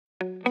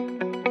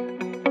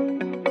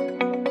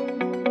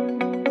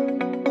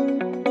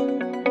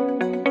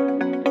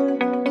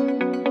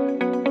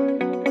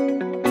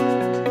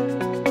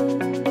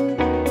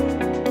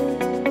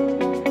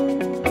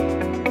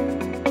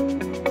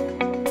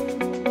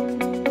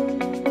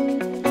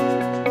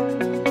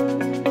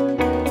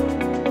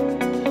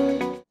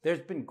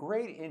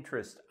great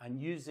interest on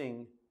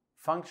using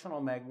functional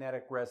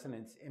magnetic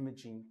resonance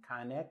imaging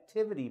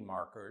connectivity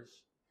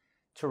markers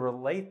to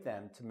relate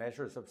them to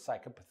measures of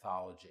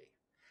psychopathology.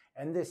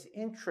 And this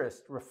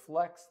interest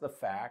reflects the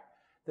fact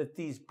that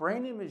these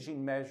brain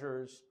imaging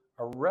measures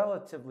are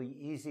relatively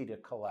easy to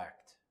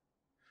collect.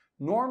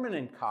 Norman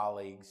and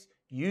colleagues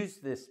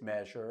used this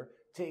measure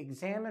to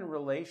examine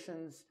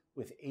relations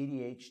with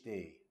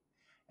ADHD,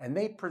 and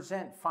they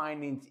present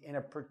findings in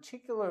a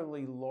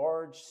particularly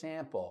large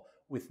sample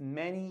with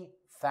many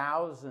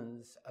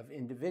thousands of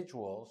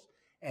individuals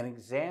and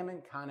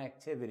examine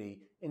connectivity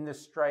in the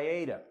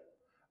striatum,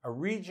 a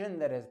region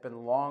that has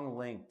been long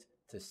linked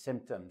to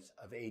symptoms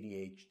of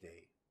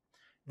ADHD.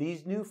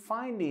 These new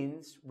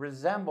findings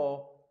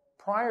resemble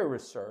prior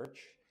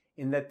research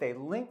in that they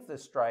link the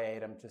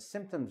striatum to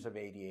symptoms of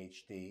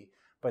ADHD,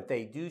 but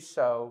they do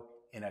so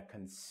in a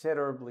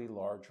considerably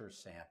larger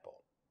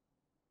sample.